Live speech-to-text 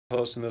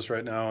Posting this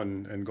right now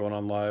and going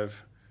on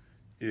live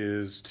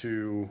is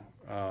to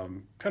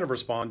kind of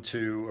respond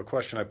to a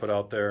question I put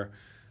out there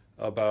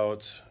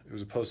about, it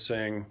was a post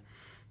saying,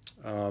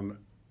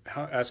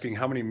 asking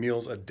how many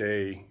meals a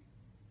day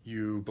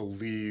you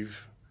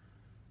believe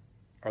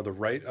are the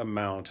right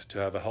amount to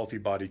have a healthy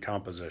body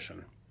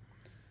composition.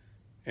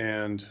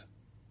 And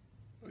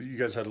you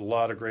guys had a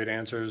lot of great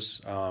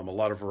answers, a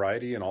lot of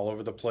variety and all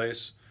over the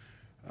place.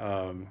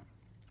 And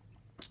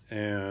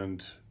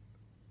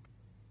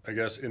I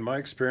guess in my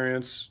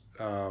experience,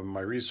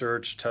 my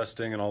research,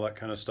 testing, and all that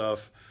kind of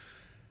stuff,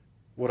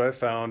 what I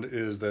found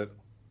is that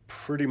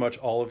pretty much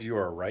all of you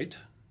are right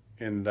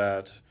in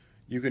that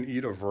you can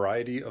eat a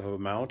variety of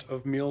amount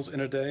of meals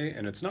in a day,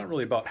 and it's not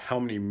really about how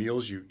many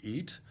meals you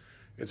eat.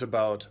 It's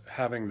about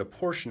having the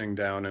portioning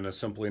down in a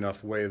simple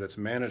enough way that's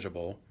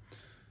manageable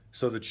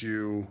so that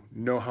you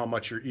know how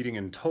much you're eating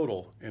in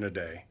total in a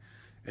day.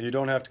 And you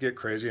don't have to get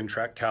crazy and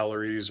track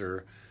calories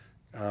or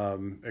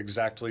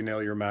exactly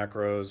nail your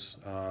macros.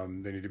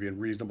 They need to be in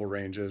reasonable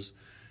ranges,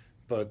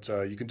 but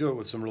you can do it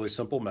with some really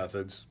simple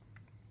methods.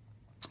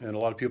 And a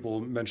lot of people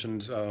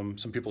mentioned,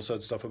 some people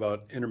said stuff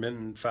about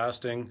intermittent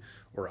fasting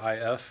or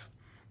IF.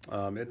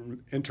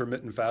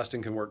 Intermittent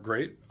fasting can work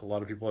great. A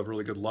lot of people have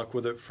really good luck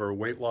with it for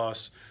weight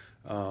loss.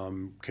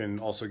 Can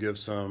also give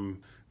some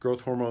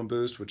growth hormone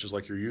boost, which is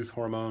like your youth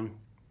hormone.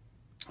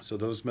 So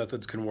those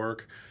methods can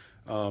work.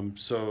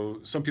 So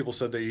some people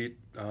said they eat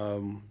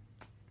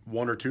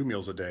 1 or 2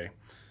 meals a day.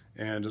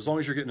 And as long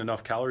as you're getting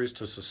enough calories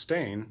to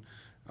sustain,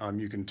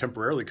 you can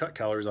temporarily cut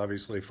calories,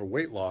 obviously, for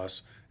weight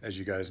loss, as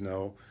you guys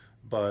know,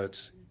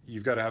 but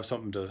you've got to have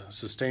something to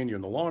sustain you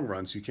in the long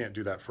run, so you can't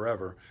do that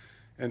forever.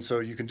 And so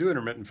you can do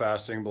intermittent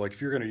fasting, but like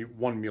if you're going to eat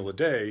 1 meal a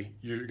day,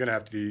 you're going to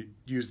have to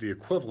use the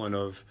equivalent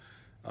of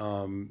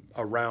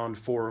around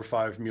 4 or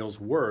 5 meals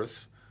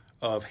worth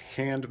of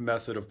hand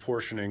method of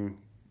portioning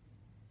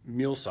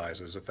meal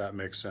sizes, if that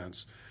makes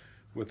sense,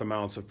 with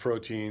amounts of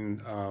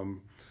protein,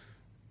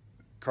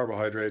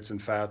 carbohydrates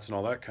and fats and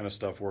all that kind of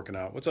stuff working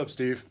out. What's up,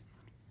 Steve?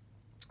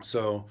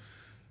 So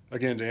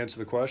again, to answer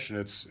the question,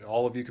 it's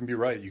all of you can be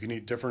right. You can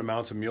eat different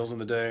amounts of meals in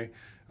the day.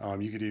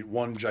 You could eat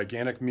 1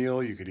 gigantic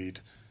meal. You could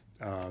eat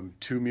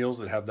 2 meals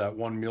that have that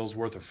 1 meal's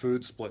worth of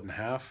food split in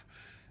half.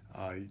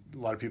 A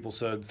lot of people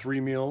said 3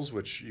 meals,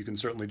 which you can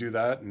certainly do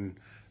that. And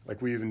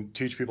like we even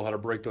teach people how to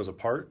break those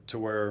apart to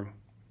where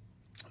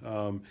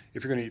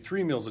if you're going to eat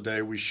 3 meals a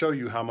day, we show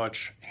you how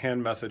much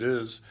hand method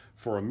is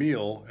for a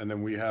meal, and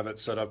then we have it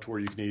set up to where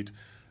you can eat,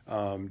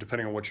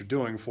 depending on what you're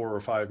doing, 4 or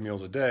 5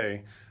 meals a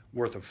day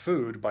worth of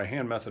food by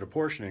hand method of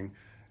portioning.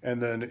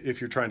 And then if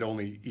you're trying to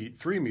only eat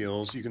 3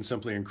 meals, you can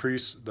simply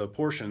increase the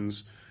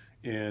portions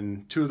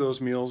in 2 of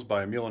those meals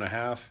by 1.5 meals,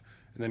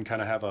 and then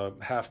kind of have a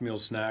half meal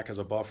snack as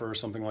a buffer or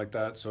something like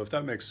that. So if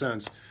that makes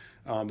sense,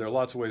 there are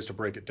lots of ways to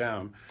break it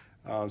down.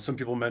 Some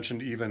people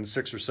mentioned even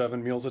 6 or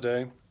 7 meals a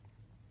day.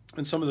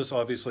 And some of this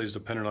obviously is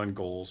dependent on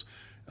goals,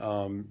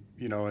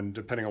 and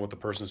depending on what the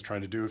person is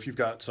trying to do. If you've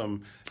got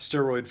some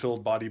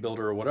steroid-filled bodybuilder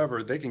or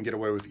whatever, they can get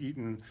away with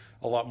eating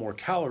a lot more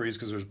calories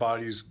because their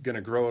body's going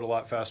to grow at a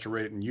lot faster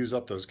rate and use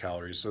up those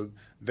calories. So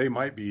they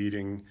might be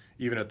eating,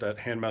 even at that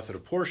hand method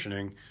of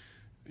portioning,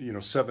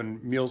 7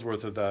 meals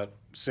worth of that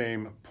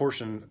same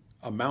portion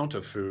amount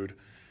of food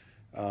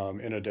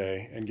in a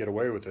day and get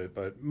away with it.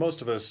 But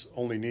most of us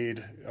only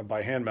need,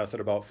 by hand method,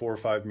 about 4 or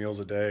 5 meals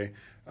a day.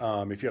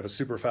 If you have a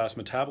super fast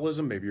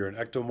metabolism, maybe you're an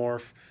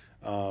ectomorph.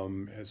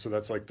 And so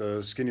that's like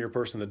the skinnier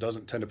person that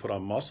doesn't tend to put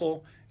on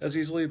muscle as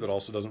easily, but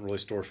also doesn't really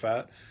store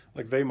fat.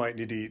 Like they might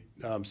need to eat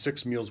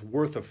 6 meals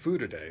worth of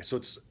food a day.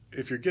 So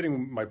if you're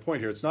getting my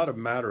point here, it's not a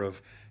matter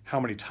of how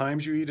many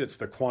times you eat, it's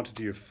the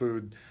quantity of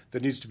food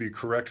that needs to be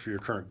correct for your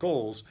current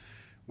goals,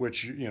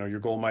 which, your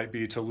goal might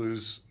be to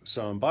lose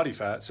some body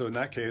fat. So in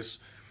that case,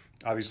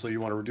 obviously you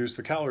want to reduce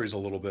the calories a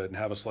little bit and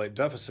have a slight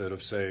deficit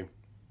of, say,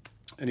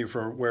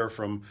 anywhere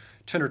from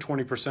 10 or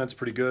 20% is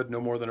pretty good, no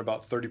more than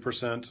about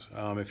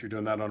 30% if you're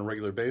doing that on a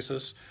regular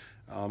basis.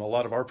 A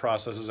lot of our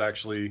processes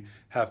actually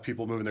have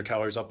people moving their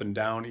calories up and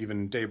down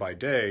even day by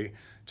day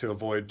to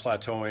avoid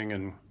plateauing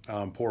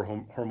and poor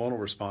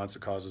hormonal response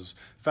that causes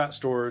fat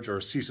storage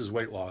or ceases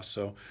weight loss.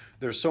 So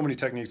there's so many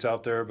techniques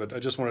out there, but I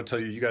just want to tell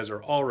you, you guys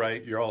are all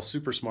right. You're all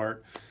super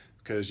smart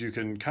because you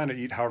can kind of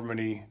eat however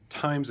many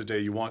times a day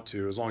you want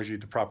to, as long as you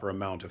eat the proper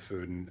amount of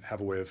food and have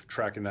a way of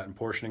tracking that and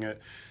portioning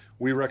it.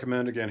 We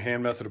recommend, again,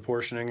 hand method of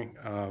portioning,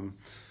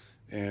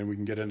 and we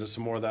can get into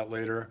some more of that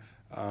later.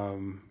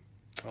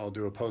 I'll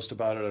do a post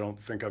about it. I don't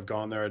think I've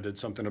gone there. I did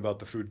something about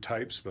the food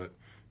types, but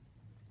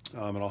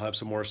and I'll have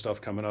some more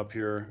stuff coming up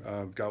here.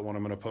 I've got one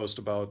I'm going to post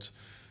about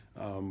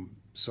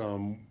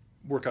some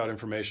workout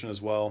information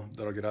as well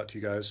that I'll get out to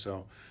you guys.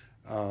 So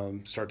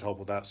start to help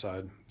with that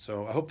side.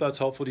 So I hope that's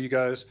helpful to you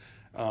guys.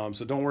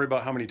 So don't worry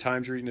about how many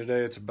times you're eating a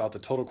day. It's about the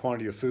total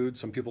quantity of food.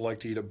 Some people like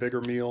to eat a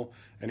bigger meal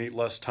and eat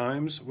less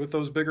times with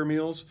those bigger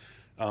meals.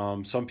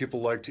 Some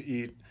people like to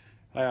eat,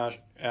 hi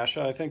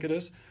Asha, I think it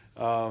is.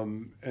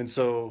 And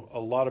so a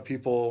lot of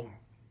people,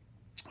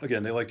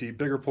 again, they like to eat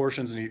bigger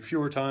portions and eat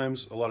fewer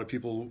times. A lot of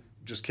people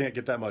just can't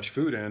get that much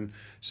food in,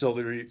 so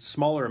they eat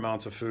smaller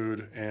amounts of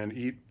food and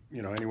eat,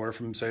 you know, anywhere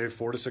from say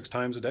 4 to 6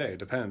 times a day. It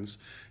depends.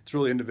 It's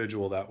really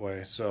individual that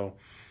way. So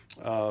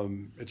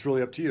it's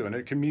really up to you, and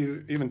it can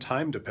be even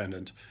time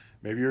dependent.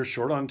 Maybe you're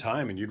short on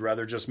time and you'd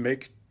rather just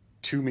make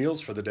 2 meals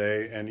for the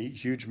day and eat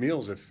huge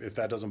meals if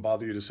that doesn't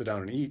bother you to sit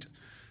down and eat,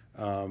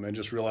 and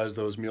just realize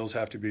those meals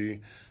have to be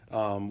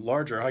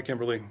larger. Hi,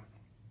 Kimberly.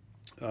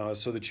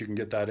 So that you can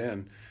get that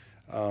in.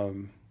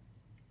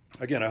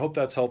 Again, I hope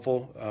that's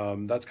helpful.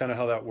 That's kind of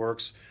how that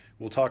works.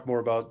 We'll talk more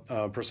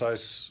about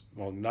precise,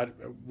 well,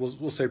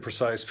 we'll say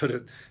precise,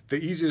 but the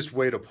easiest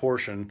way to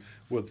portion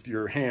with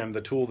your hand,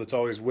 the tool that's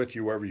always with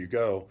you wherever you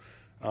go,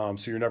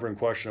 so you're never in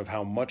question of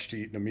how much to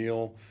eat in a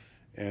meal.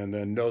 And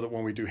then know that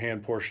when we do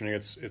hand portioning,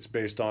 it's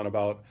based on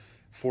about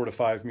 4 to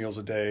 5 meals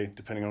a day,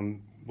 depending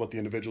on what the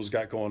individual's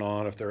got going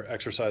on, if they're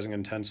exercising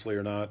intensely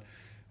or not.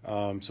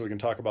 So we can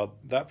talk about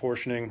that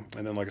portioning,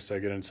 and then, like I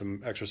said, get into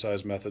some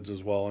exercise methods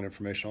as well and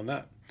information on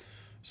that.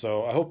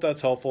 So I hope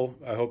that's helpful.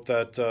 I hope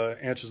that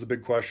answers the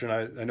big question.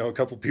 I know a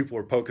couple people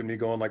were poking me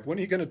going like, when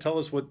are you going to tell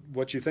us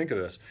what you think of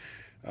this?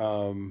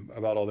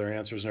 About all their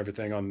answers and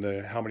everything on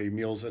the how many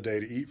meals a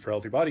day to eat for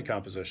healthy body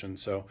composition.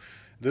 So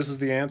this is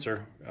the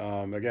answer.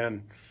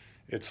 Again,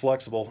 it's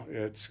flexible.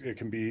 It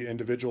can be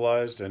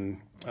individualized,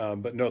 and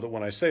but know that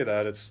when I say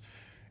that, it's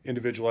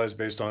individualized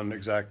based on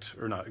exact,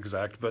 or not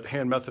exact, but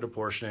hand method of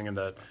portioning, and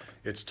that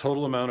it's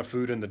total amount of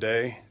food in the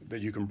day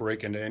that you can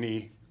break into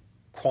any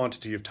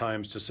quantity of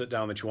times to sit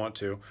down that you want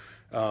to.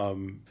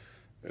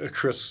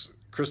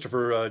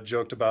 Christopher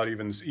joked about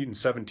even eating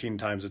 17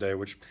 times a day,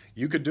 which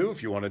you could do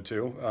if you wanted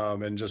to,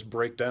 and just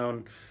break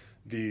down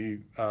the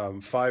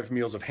 5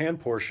 meals of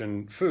hand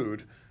portion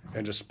food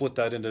and just split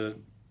that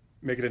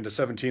make it into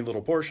 17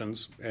 little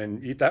portions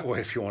and eat that way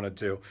if you wanted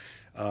to.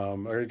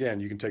 Or again,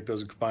 you can take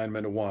those and combine them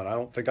into one. I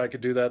don't think I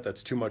could do that.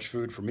 That's too much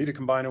food for me to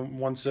combine in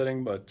one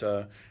sitting, but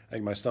I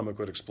think my stomach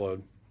would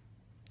explode.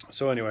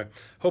 So anyway,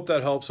 hope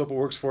that helps. Hope it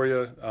works for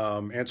you,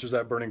 answers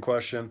that burning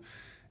question.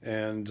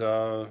 And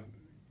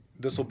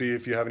this will be,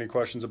 if you have any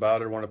questions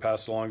about it or want to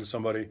pass it along to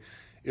somebody,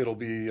 it'll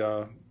be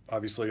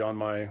obviously on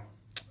my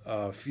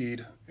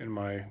feed in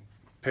my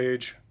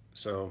page.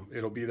 So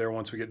it'll be there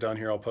once we get done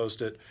here. I'll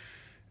post it.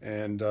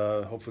 And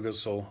hopefully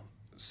this will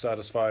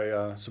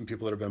satisfy some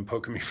people that have been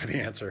poking me for the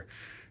answer.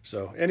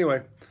 So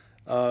anyway,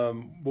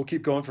 we'll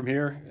keep going from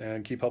here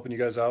and keep helping you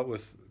guys out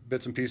with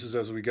bits and pieces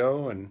as we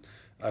go. And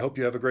I hope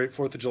you have a great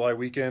 4th of July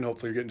weekend.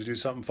 Hopefully you're getting to do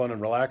something fun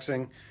and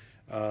relaxing.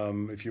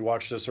 If you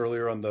watched us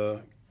earlier on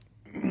the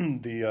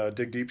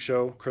Dig Deep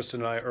show,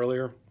 Kristen and I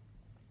earlier,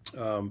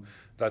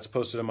 that's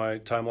posted in my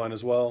timeline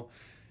as well.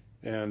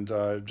 And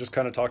just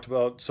kind of talked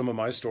about some of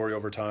my story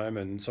over time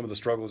and some of the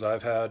struggles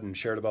I've had, and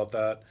shared about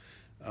that.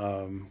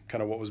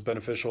 Kind of what was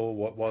beneficial,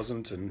 what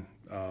wasn't, and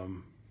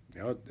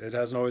you know, it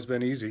hasn't always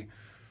been easy.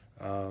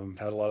 Had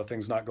a lot of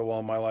things not go well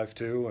in my life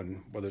too,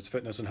 and whether it's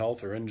fitness and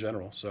health or in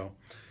general. So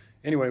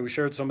anyway, we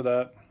shared some of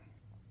that.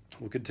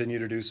 We'll continue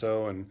to do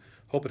so, and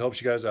hope it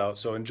helps you guys out.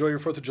 So enjoy your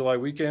 4th of July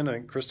weekend. I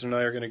think Kristen and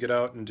I are going to get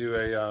out and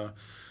do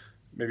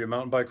maybe a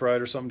mountain bike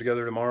ride or something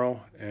together tomorrow.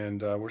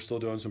 And we're still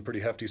doing some pretty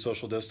hefty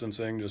social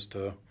distancing just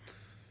to,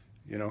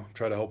 you know,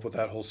 try to help with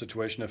that whole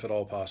situation if at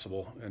all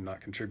possible and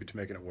not contribute to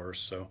making it worse.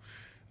 So,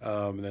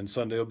 and then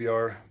Sunday will be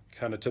our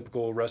kind of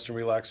typical rest and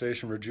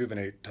relaxation,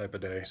 rejuvenate type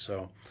of day.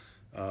 So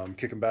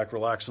kicking back,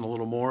 relaxing a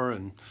little more,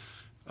 and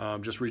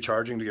just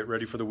recharging to get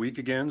ready for the week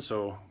again,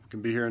 so we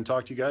can be here and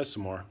talk to you guys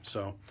some more.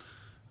 So,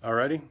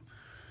 alrighty.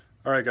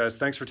 All right, guys,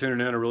 thanks for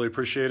tuning in. I really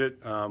appreciate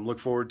it. Look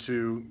forward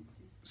to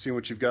seeing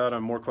what you've got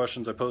on more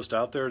questions I post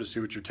out there, to see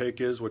what your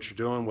take is, what you're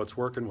doing, what's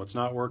working, what's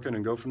not working,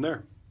 and go from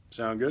there.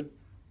 Sound good?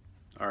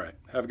 All right.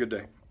 Have a good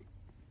day.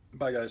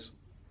 Bye, guys.